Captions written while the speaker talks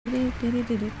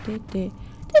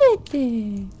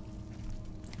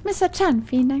Mr. Chan,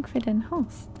 vielen Dank für den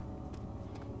Host.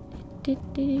 Dad,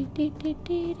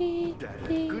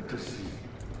 good to see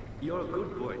you. You're a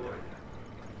good boy,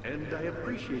 Dad. And I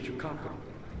appreciate your company.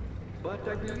 But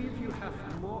I believe you have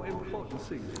more important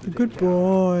things to Good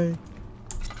boy.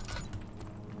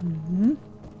 Mhm.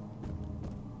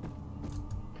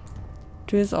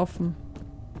 Tür ist offen.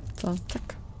 So,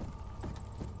 zack.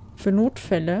 Für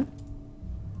Notfälle.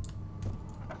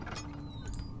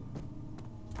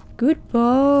 Good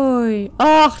boy.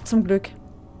 Ach, zum Glück.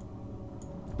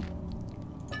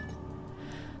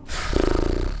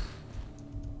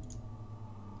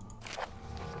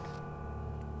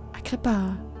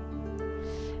 Agrippa.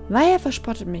 Weil er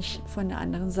verspottet mich von der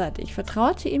anderen Seite. Ich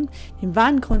vertraute ihm den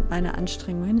wahren Grund meiner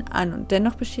Anstrengungen an und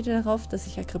dennoch besteht er darauf, dass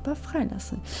ich Agrippa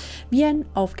freilasse. Wie ein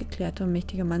aufgeklärter und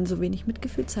mächtiger Mann so wenig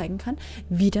Mitgefühl zeigen kann,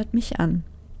 widert mich an.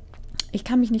 Ich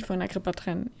kann mich nicht von Agrippa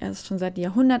trennen. Er ist schon seit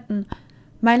Jahrhunderten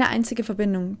meine einzige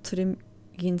Verbindung zu den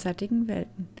jenseitigen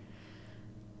Welten.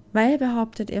 Weil er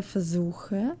behauptet, er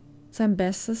versuche sein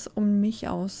Bestes, um mich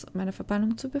aus meiner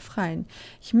Verbannung zu befreien.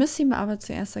 Ich müsse ihm aber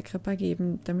zuerst Agrippa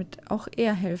geben, damit auch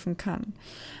er helfen kann.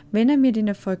 Wenn er mir den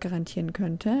Erfolg garantieren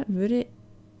könnte, würde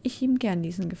ich ihm gern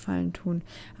diesen Gefallen tun.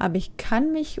 Aber ich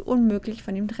kann mich unmöglich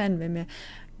von ihm trennen, wenn mir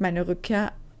meine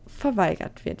Rückkehr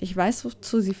verweigert wird. Ich weiß,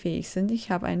 wozu sie fähig sind.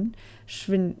 Ich habe ihren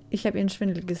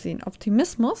Schwindel gesehen.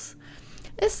 Optimismus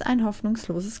ist ein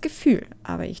hoffnungsloses Gefühl,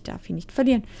 aber ich darf ihn nicht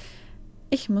verlieren.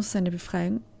 Ich muss seine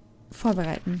Befreiung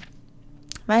vorbereiten.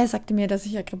 Weil er sagte mir, dass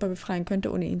ich Agrippa befreien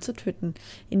könnte, ohne ihn zu töten,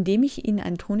 indem ich ihnen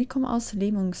ein Tonikum aus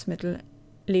Lähmungsmittel,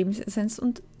 Lebensessenz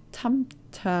und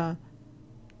Tamta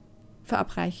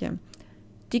verabreiche.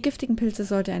 Die giftigen Pilze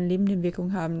sollte eine lebende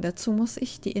Wirkung haben. Dazu muss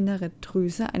ich die innere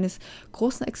Drüse eines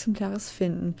großen Exemplares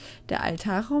finden. Der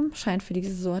Altarraum scheint für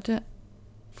diese Sorte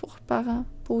fruchtbarer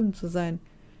Boden zu sein.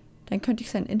 Dann könnte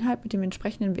ich seinen Inhalt mit dem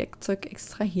entsprechenden Werkzeug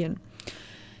extrahieren.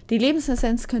 Die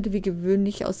Lebensessenz könnte wie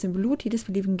gewöhnlich aus dem Blut jedes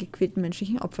beliebigen gequälten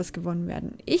menschlichen Opfers gewonnen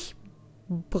werden. Ich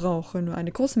brauche nur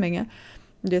eine große Menge,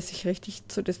 um es sich richtig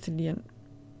zu destillieren.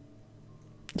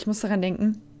 Ich muss daran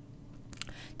denken,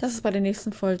 dass es bei der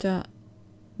nächsten Folter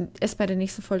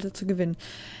zu gewinnen.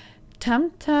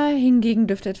 Tamta hingegen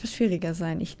dürfte etwas schwieriger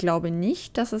sein. Ich glaube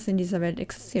nicht, dass es in dieser Welt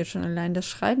existiert. Schon allein das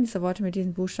Schreiben dieser Worte mit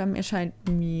diesen Buchstaben erscheint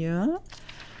mir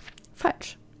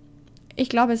falsch. Ich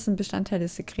glaube, es ist ein Bestandteil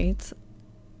des Sekrets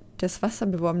des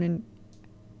wasserbeworbenen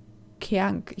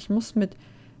Kerk. Ich muss mit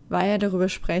Weiher darüber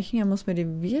sprechen. Er muss mir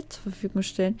den Wirt zur Verfügung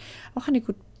stellen. Auch eine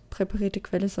gut präparierte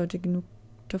Quelle sollte genug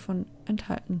davon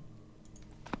enthalten.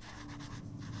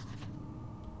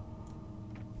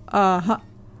 Aha.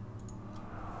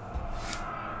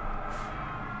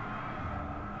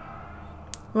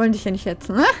 Wollen dich ja nicht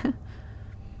hetzen, ne?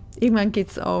 Irgendwann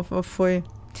geht's auf, oh pfui.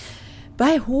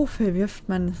 Bei Hofe wirft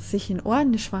man sich in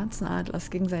Ohren des schwarzen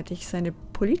Adlers gegenseitig seine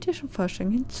politischen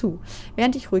Vorstellungen hinzu,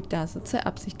 während ich ruhig da sitze,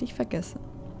 absichtlich vergesse.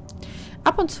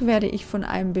 Ab und zu werde ich von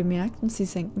einem bemerkt und sie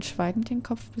senken schweigend den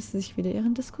Kopf, bis sie sich wieder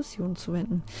ihren Diskussionen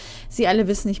zuwenden. Sie alle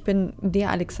wissen, ich bin der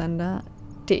Alexander,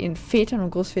 der ihren Vätern und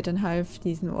Großvätern half,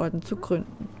 diesen Orden zu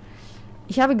gründen.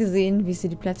 Ich habe gesehen, wie sie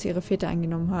die Plätze ihrer Väter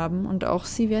eingenommen haben und auch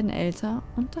sie werden älter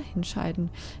und dahinscheiden,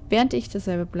 während ich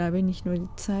dasselbe bleibe, nicht nur die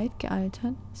Zeit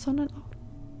gealtert, sondern auch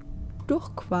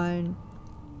durchqualen.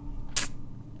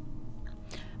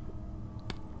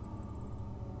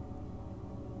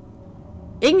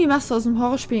 Irgendwie machst du aus dem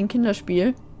Horrorspiel ein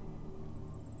Kinderspiel.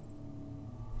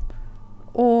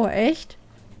 Oh, echt?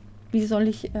 Wie soll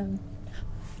ich,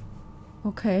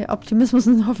 Okay, Optimismus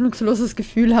ist ein hoffnungsloses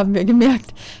Gefühl, haben wir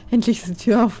gemerkt. Endlich ist die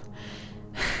Tür auf.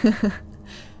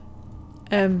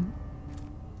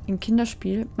 In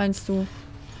Kinderspiel, meinst du,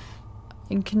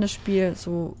 in Kinderspiel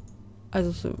so,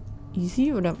 also so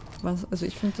easy oder was? Also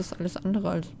ich finde das alles andere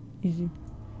als easy.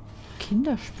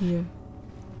 Kinderspiel.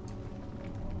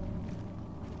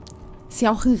 Ist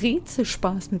ja auch ein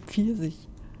Rätselspaß mit Pfirsich.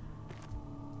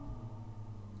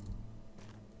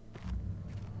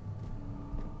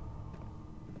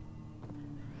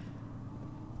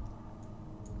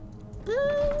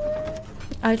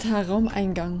 Alter,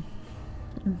 Raumeingang.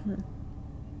 Mhm.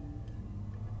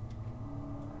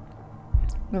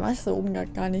 Man weiß da oben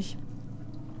gar nicht.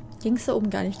 Ging es da oben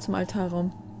gar nicht zum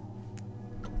Altarraum.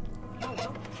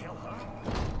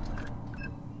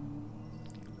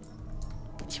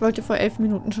 Ich wollte vor 11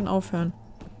 Minuten schon aufhören.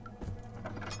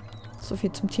 So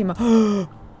viel zum Thema.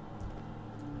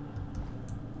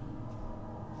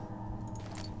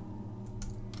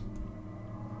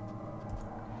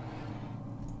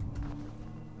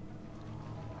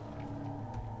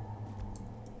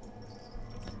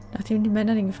 Nachdem die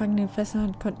Männer den Gefangenen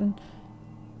fesseln konnten,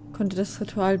 konnte das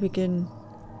Ritual beginnen.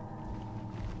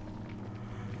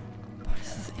 Boah,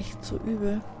 das ist echt so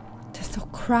übel. Das ist doch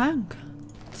krank.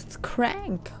 Das ist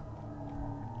crank.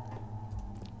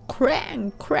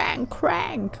 Crank, crank,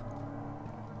 crank.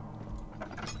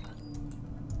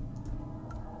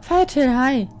 Titel,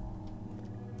 hi.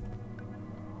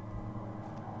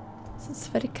 Das ist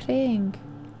very crank.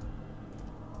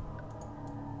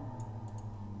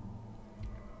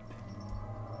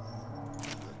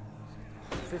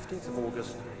 15th of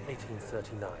August,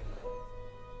 1839.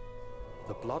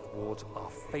 The blood wards are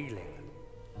failing.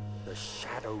 The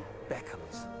shadow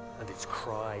beckons, and its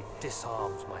cry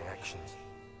disarms my actions.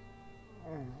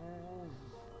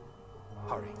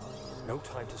 Hurry. No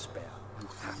time to spare. You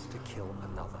have to kill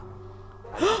another.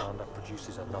 Alexander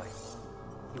produces a knife.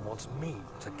 He wants me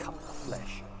to cut the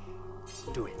flesh.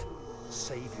 Do it.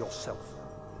 Save yourself.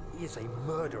 He is a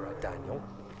murderer, Daniel.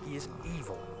 He is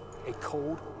evil. A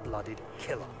cold-blooded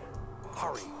killer.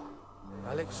 Hurry.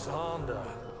 Alexander,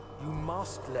 you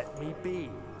must let me be.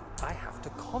 I have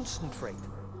to concentrate.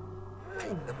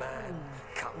 Paint the man,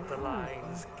 cut the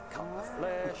lines, cut the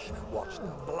flesh, watch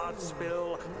the blood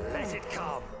spill, let it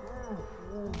come.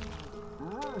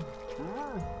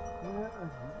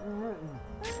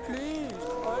 Please,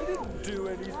 I didn't do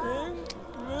anything.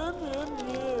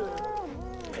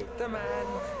 Paint the man,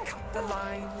 cut the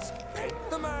lines, paint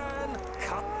the man,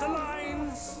 cut the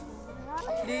lines.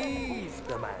 Please,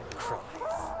 the man cries.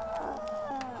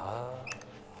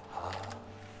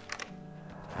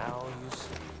 Now you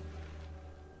see.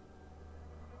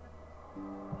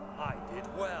 I did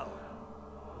well.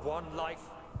 One life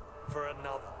for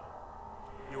another.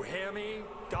 You hear me,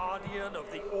 guardian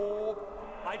of the orb?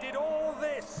 I did all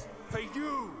this for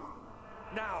you.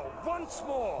 Now, once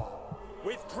more,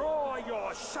 withdraw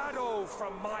your shadow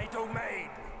from my domain.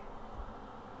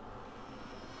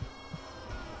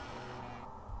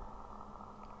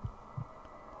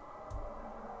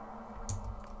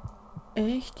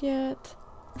 Echt jetzt?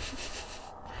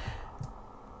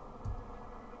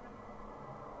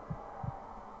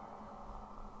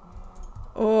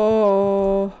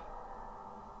 Oh.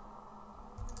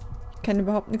 Ich kann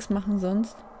überhaupt nichts machen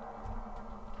sonst.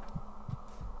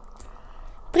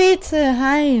 Breze,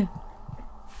 hi.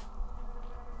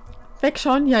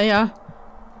 Wegschauen? Ja, ja.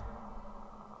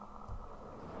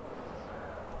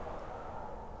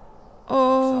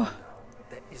 Oh.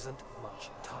 There isn't much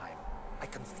time. I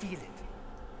can feel it.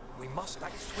 We must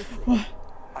act swiftly.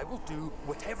 I will do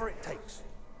whatever it takes.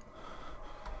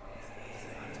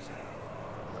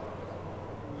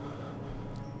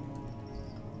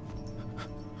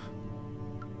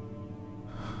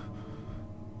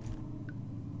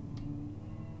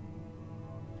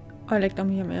 Oh, leckt doch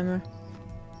mich am Ärmel.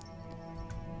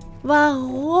 Warum?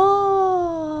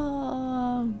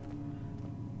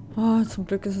 Oh, zum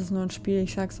Glück ist es nur ein Spiel,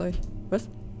 ich sag's euch. Was?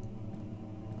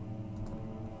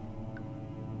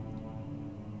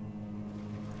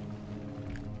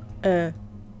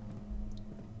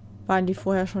 Waren die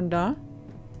vorher schon da?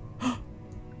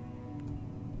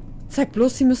 Sag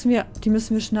bloß, die müssen wir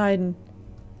schneiden.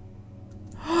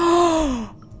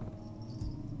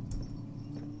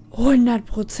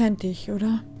 100%ig,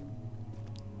 oder?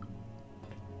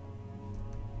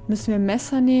 Müssen wir ein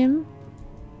Messer nehmen?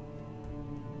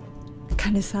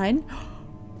 Kann es sein?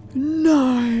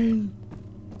 Nein!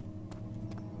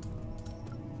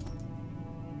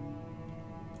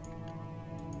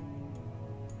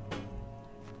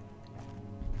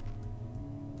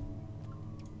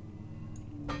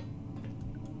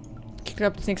 Ich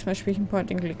glaube, das nächste Mal spiele ich ein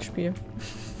Point-and-Click-Spiel.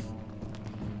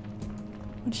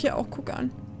 Und hier auch, guck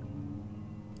an.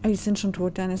 Ah, die sind schon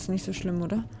tot, dann ist es nicht so schlimm,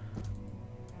 oder?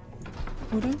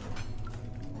 Oder?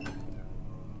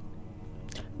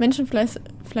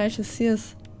 Menschenfleisch ist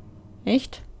Sears.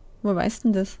 Echt? Wo weißt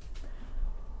denn das?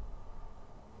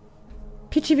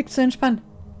 Peachy wiegt zu entspannen.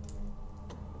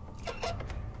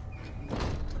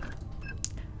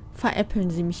 Veräppeln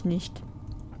Sie mich nicht.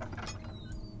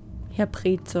 Herr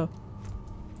Preze.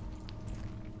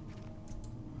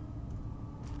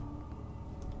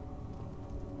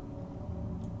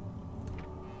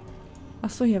 Ach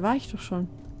so, hier war ich doch schon.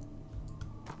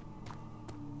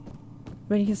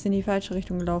 Wenn ich jetzt in die falsche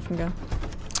Richtung gelaufen wäre.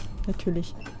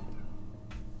 Natürlich.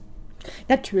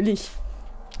 Natürlich.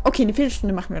 Okay, eine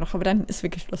Viertelstunde machen wir noch, aber dann ist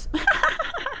wirklich Schluss.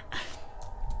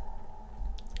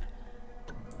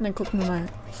 Und dann gucken wir mal.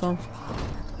 So.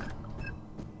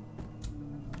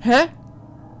 Hä?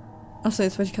 Achso,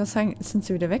 jetzt wollte ich gerade sagen, sind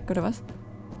sie wieder weg, oder was?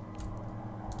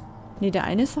 Nee, der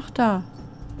eine ist noch da.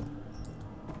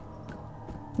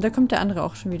 Und da kommt der andere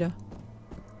auch schon wieder.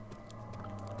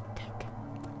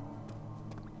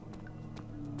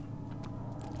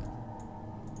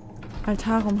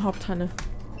 Altarraum, Haupthalle.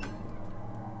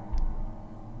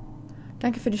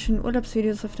 Danke für die schönen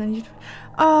Urlaubsvideos auf deinem YouTube.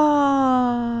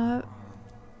 Oh,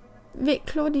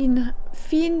 Claudine,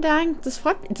 vielen Dank. Das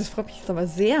freut mich jetzt aber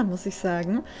sehr, muss ich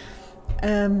sagen.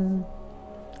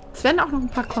 Es werden auch noch ein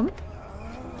paar kommen.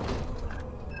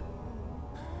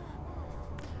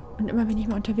 Und immer wenn ich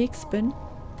mal unterwegs bin.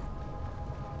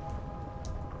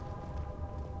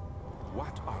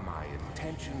 What are my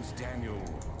intentions, Daniel?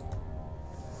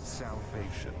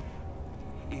 Salvation.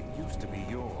 It used to be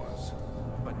yours,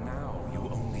 but now you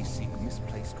only seek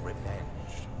misplaced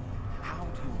revenge. How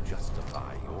do you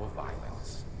justify your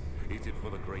violence? Is it for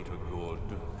the greater good?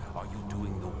 Are you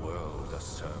doing the world a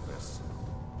service?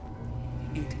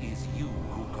 It is you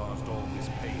who caused all this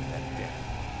pain and death.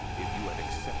 If you had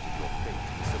accepted your fate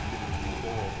and submitted to the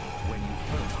orb when you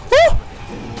first...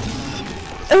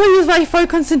 Irgendwie war ich voll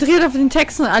konzentriert auf den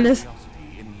Text und alles.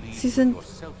 Sie sind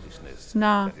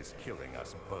nah.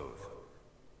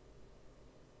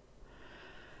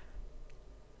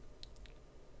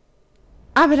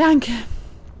 Aber danke.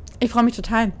 Ich freue mich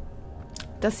total,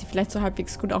 dass sie vielleicht so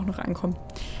halbwegs gut auch noch ankommen.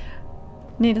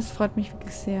 Nee, das freut mich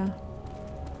wirklich sehr.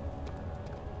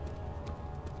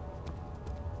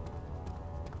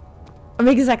 Und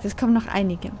wie gesagt, es kommen noch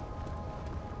einige.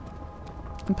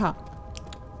 Ein paar.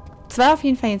 2 auf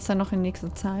jeden Fall jetzt dann noch in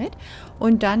nächster Zeit.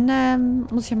 Und dann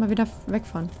muss ich ja mal wieder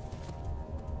wegfahren.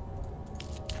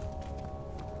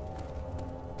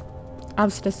 Aber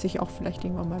es lässt sich auch vielleicht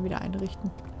irgendwann mal wieder einrichten.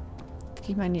 Jetzt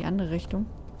gehe ich mal in die andere Richtung.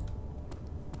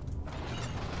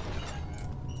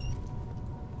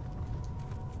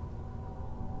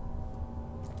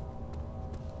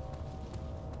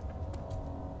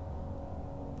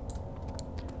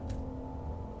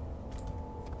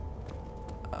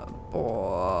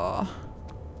 Boah.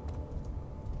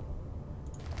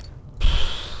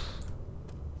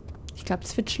 Ich glaube,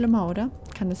 es wird schlimmer, oder?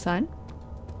 Kann es sein?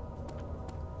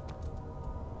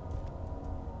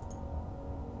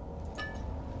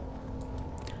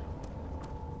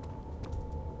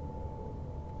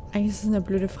 Eigentlich ist es eine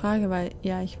blöde Frage, weil,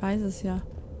 ja, ich weiß es ja.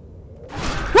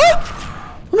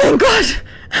 Oh mein Gott!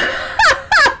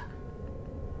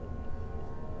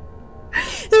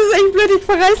 Das ist echt blöd, ich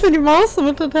verreiße die Maus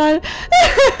so total.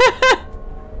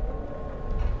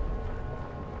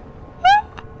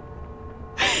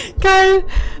 Geil.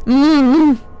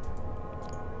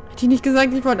 Hat die nicht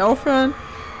gesagt, ich wollte aufhören?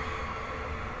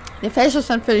 Der Fälscher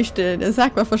stand völlig still. Der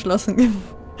Sarg war verschlossen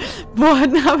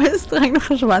geworden, aber es drang noch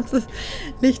ein schwarzes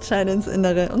Lichtschein ins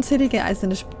Innere. Unzählige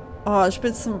eiserne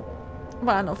Spitzen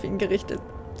waren auf ihn gerichtet.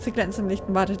 Sie glänzten im Licht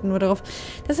und warteten nur darauf,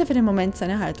 dass er für den Moment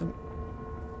seine Haltung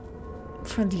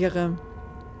verliere.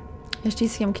 Er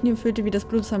stieß sich am Knie und fühlte, wie das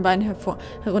Blut sein Bein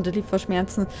herunterlief vor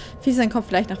Schmerzen. Fiel sein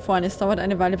Kopf leicht nach vorne. Es dauerte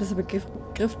eine Weile, bis er begriff,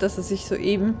 dass er sich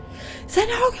soeben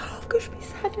seine Augen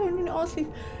aufgespießt hatte und ihn auslief.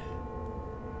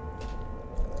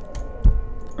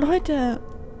 Leute.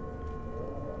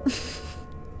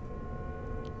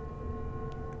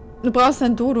 Du brauchst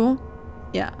ein Dodo?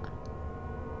 Ja.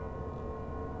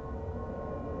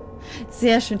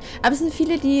 Sehr schön. Aber es sind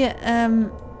viele, die,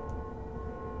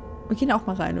 wir gehen auch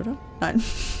mal rein, oder? Nein.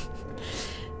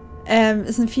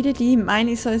 Es sind viele, die meinen,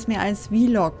 ich soll es mir als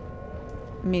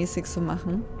Vlog-mäßig so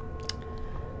machen.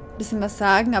 Ein bisschen was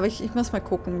sagen, aber ich muss mal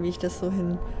gucken, wie ich das so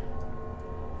hin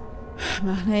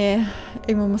mache. Nee,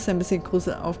 irgendwo muss ja ein bisschen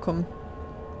Grusel aufkommen.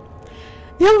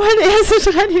 Ja, meine erste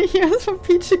Schrei, den ich jemals von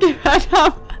Peachy gehört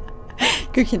habe.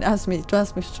 Gürkchen, du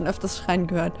hast mich schon öfters schreien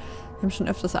gehört. Wir haben schon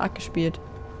öfters Arc gespielt.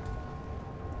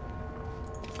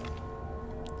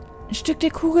 Ein Stück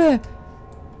der Kugel.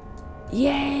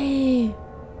 Yay.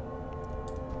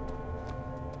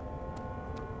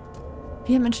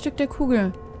 Wir haben ein Stück der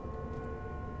Kugel.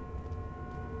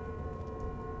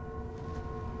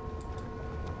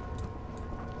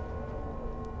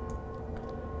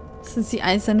 Das ist die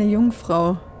eiserne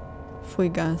Jungfrau.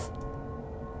 Vollgas.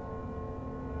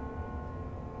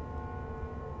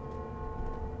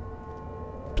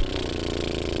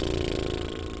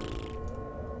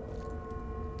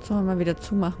 Sollen wir mal wieder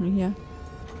zumachen hier?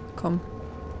 Komm.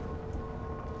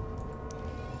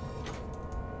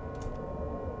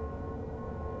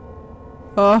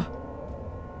 Oh.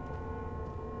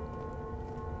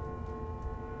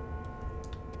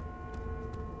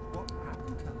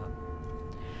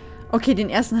 Okay, den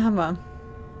ersten haben wir.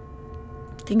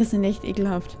 Dinge sind echt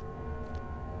ekelhaft.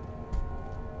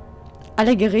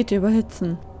 Alle Geräte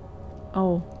überhitzen.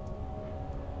 Oh.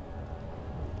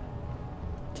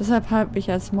 Deshalb habe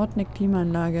ich als Mod eine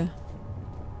Klimaanlage.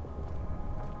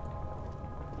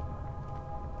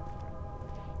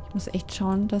 Ich muss echt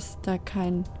schauen, dass da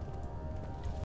kein